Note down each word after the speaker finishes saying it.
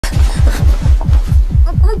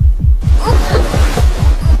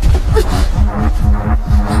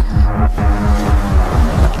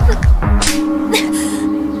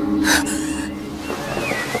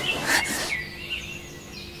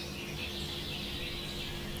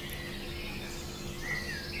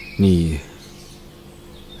你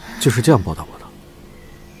就是这样报答我的？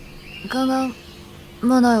刚刚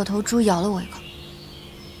梦到有头猪咬了我一口。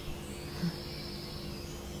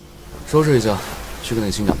收拾一下，去跟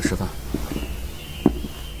那新娘子吃饭。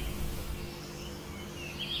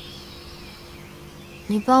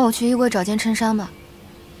你帮我去衣柜找件衬衫吧，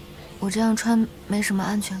我这样穿没什么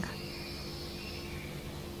安全感。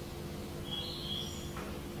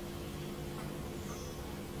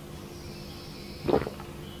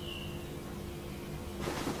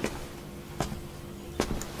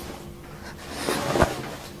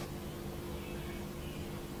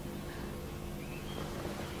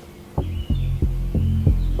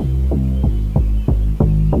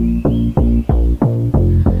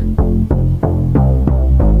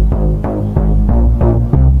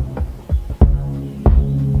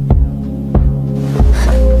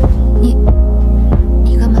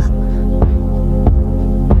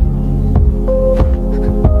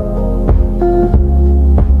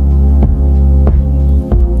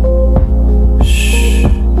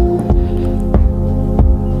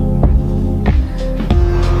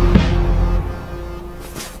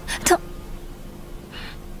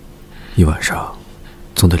一晚上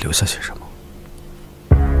总得留下些什么。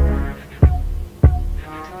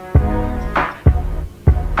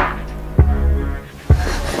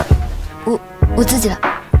我自己来。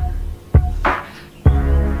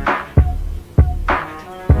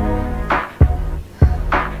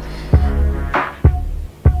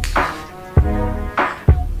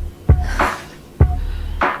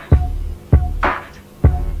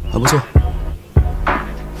还不错。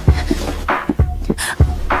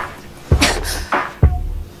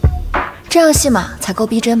这样戏码才够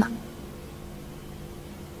逼真嘛。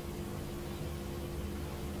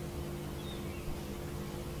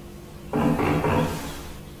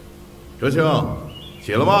哲青，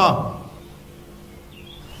起了吗？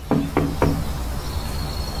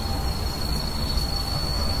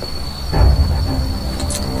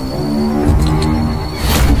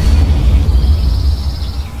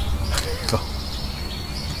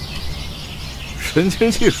神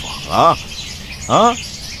清气爽啊！啊！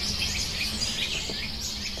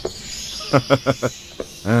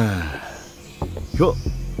哎，哟，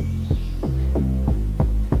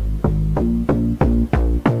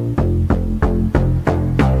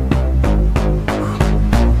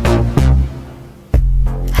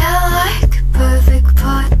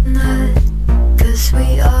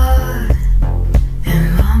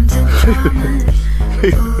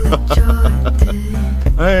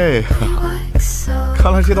哎，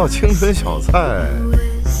看来这道清纯小菜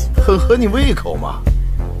很合你胃口嘛。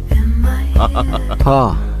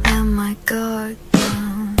他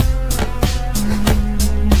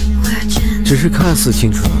只是看似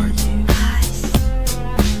清纯而已。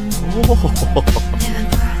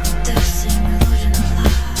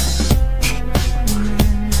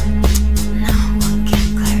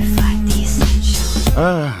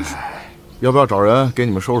哎，要不要找人给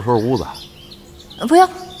你们收拾收拾屋子？不用，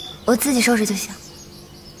我自己收拾就行。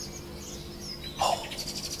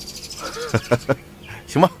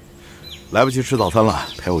行吧。来不及吃早餐了，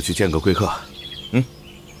陪我去见个贵客。嗯。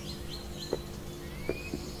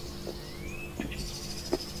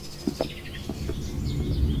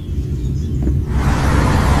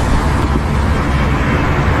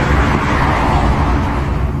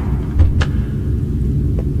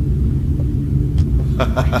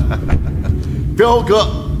彪哥，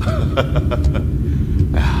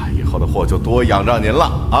哎呀，以后的货就多仰仗您了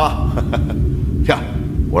啊！这样，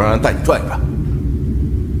我让人带你转一转。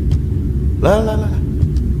来，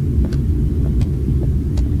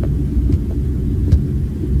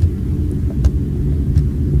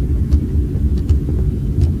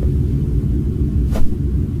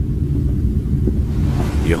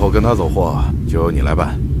以后跟他走货就由你来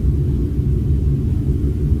办。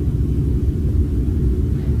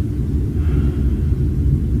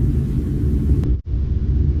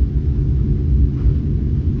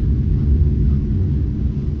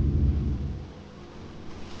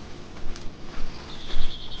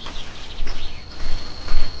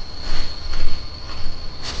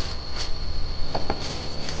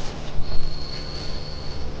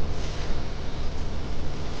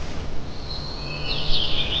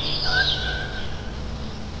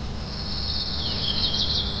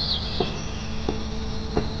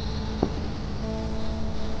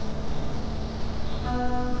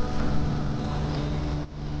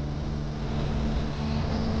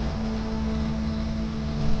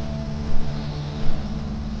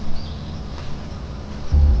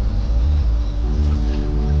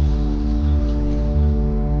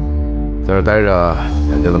在这待着，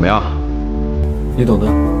感觉怎么样？你懂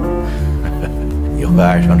的。你会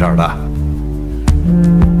爱上这儿的。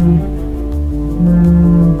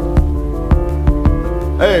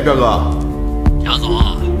哎，彪哥，贾总，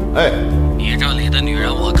哎，你这里的女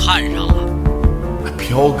人我看上了。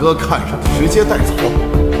彪哥看上的，直接带走。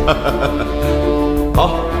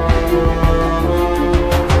好。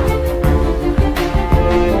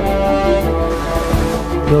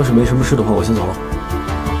要是没什么事的话，我先走了。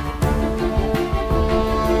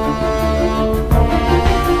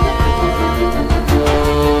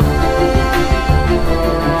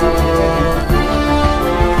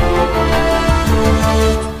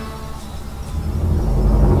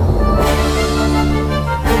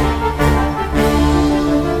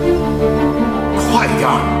快点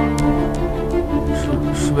儿！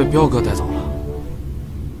是被彪哥带走了。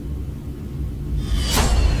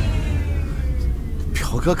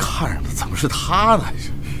彪哥看上的怎么是他呢？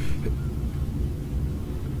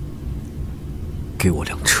给我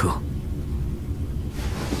辆车。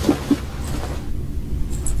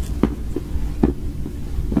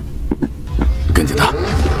跟紧他。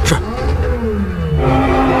是。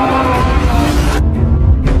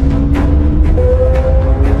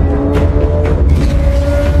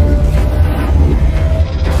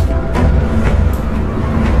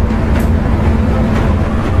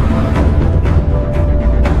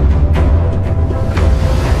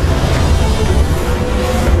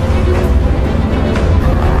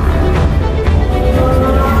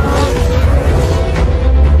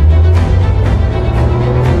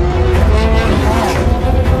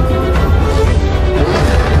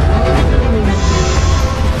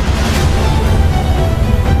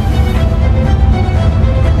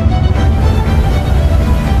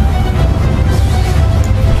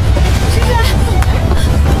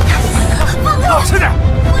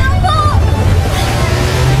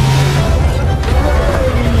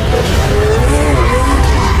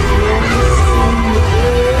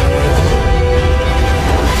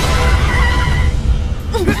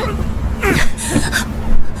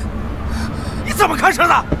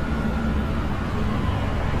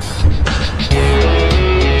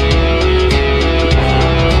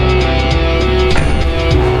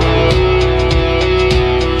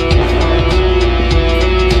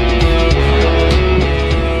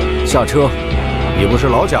下车！你不是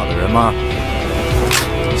老贾的人吗？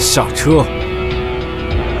下车！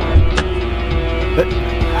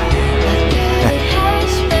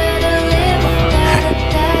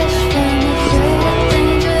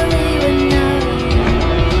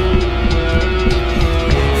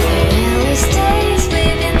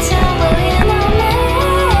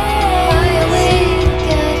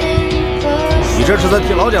你这是在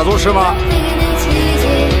替老贾做事吗？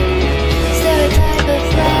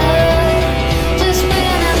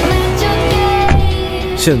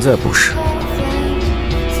现在不是。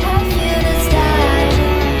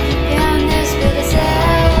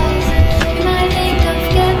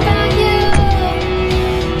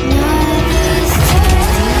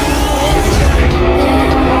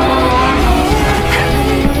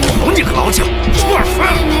好你个老贾，出尔反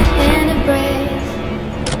尔！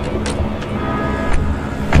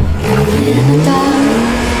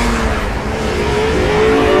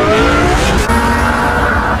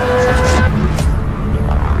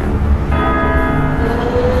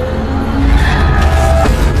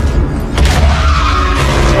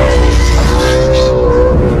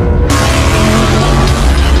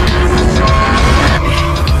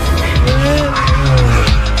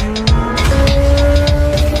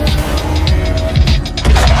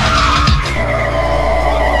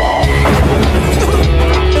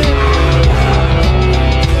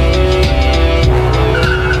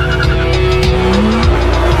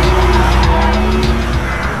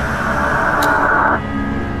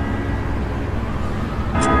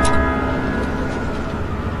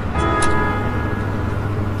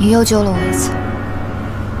你又救了我一次，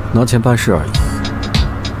拿钱办事而已，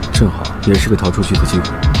正好也是个逃出去的机会。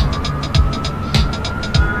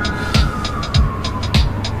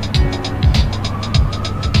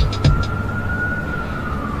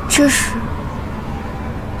这是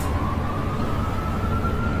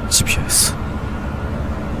GPS。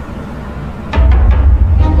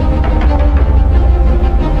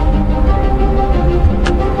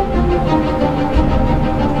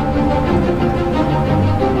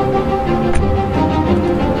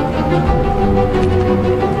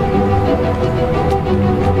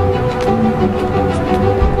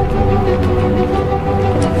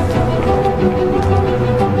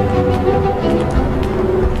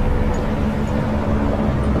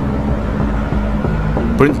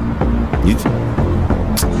不是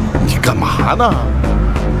你干嘛呢？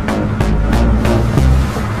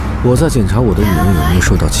我在检查我的女人有没有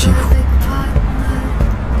受到欺负。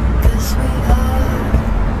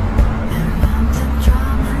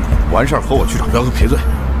完事儿和我去找彪哥赔罪。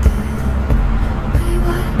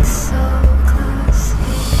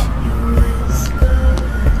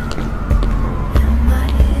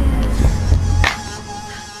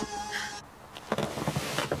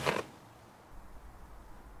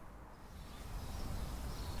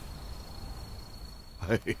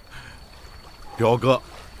哎，彪哥，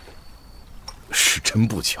是真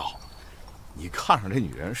不巧，你看上这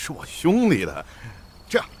女人是我兄弟的。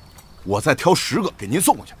这样，我再挑10个给您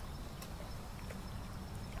送过去。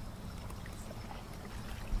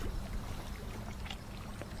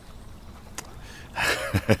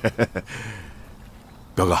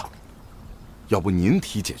彪哥，要不您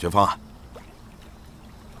提解决方案？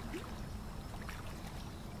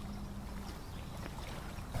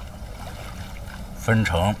分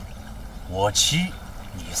成我7，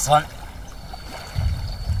你3。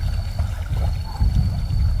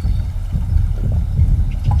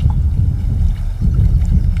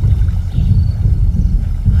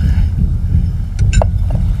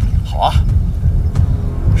好啊，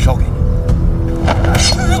烧给你。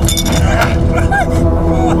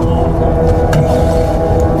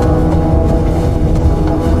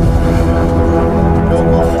彪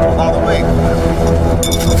哥好大的胃口呀！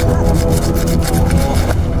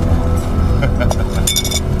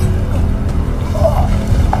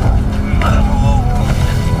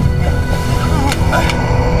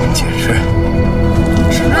简直是。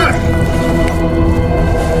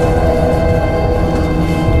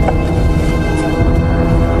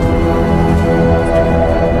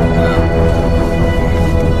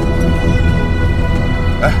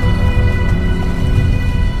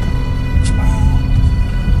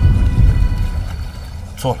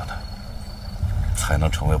做了的，才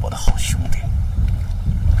能成为我的好兄弟。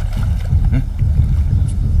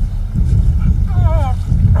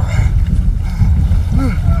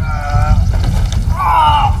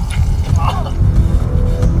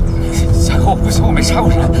吓我不行，我没杀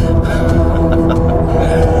过人。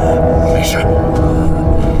没事，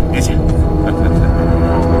别急。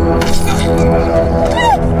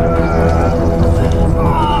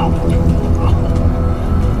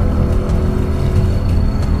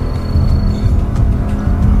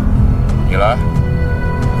你来。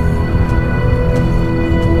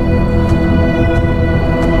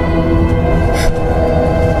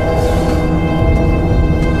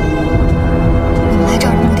你们来这儿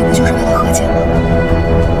的目的不就是为了和解吗？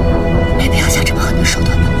没必要下这么狠的手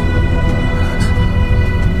段吧？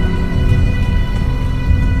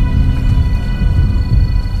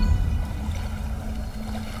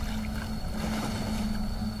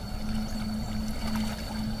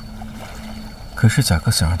可是贾哥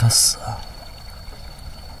想让他死啊！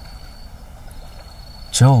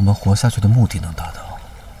只要我们活下去的目的能达到，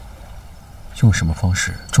用什么方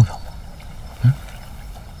式重要吗？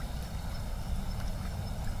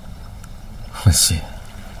温兮，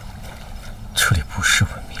这里不是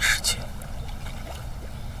文明世界。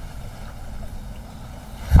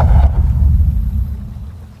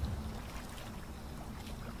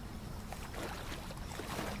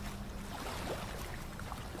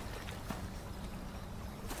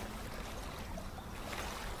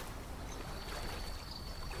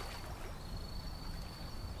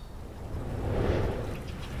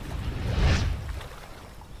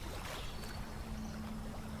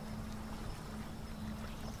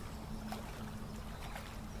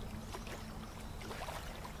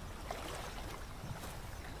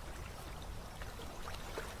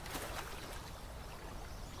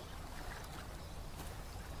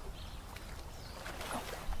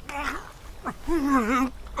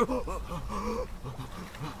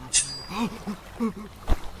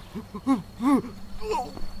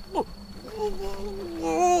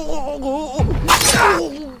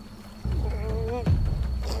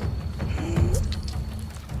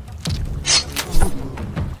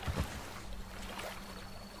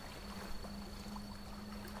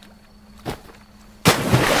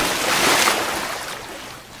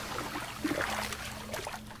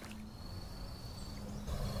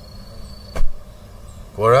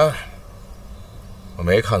果然，我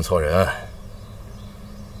没看错人。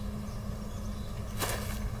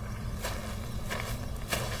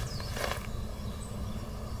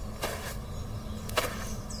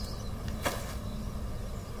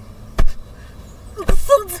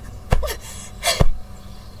疯子！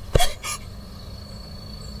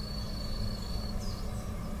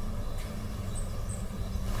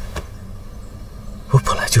我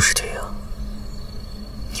本来就是这样，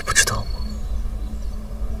你不知道吗？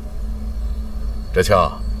哲青，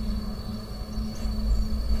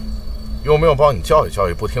用不用帮你教育教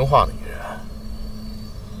育不听话的女人？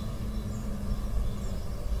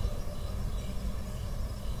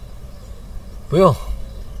不用，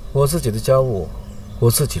我自己的家务我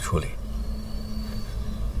自己处理。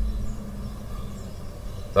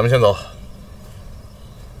咱们先走，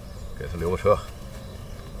给他留个车。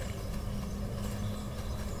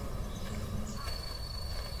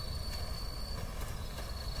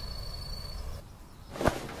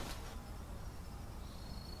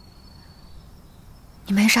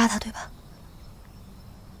你没杀他，对吧？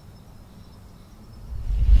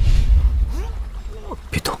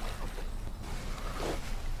别动！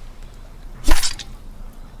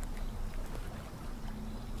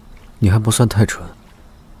你还不算太蠢。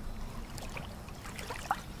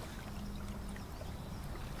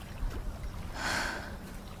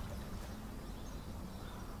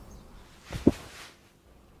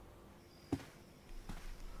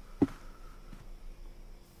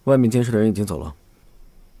外面监视的人已经走了，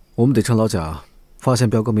我们得趁老贾发现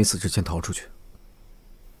彪哥没死之前逃出去。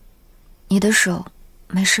你的手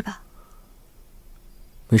没事吧？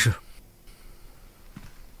没事。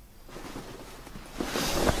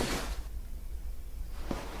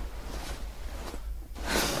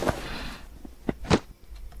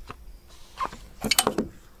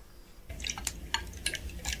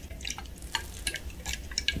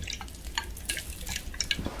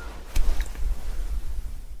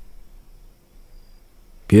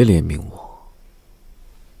别怜悯我。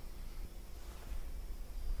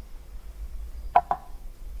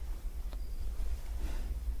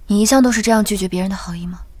你一向都是这样拒绝别人的好意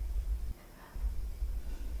吗？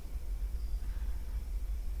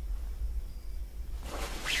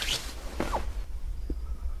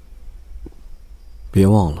别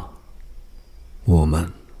忘了，我们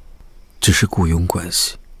只是雇佣关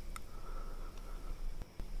系。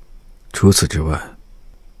除此之外，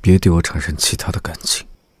别对我产生其他的感情。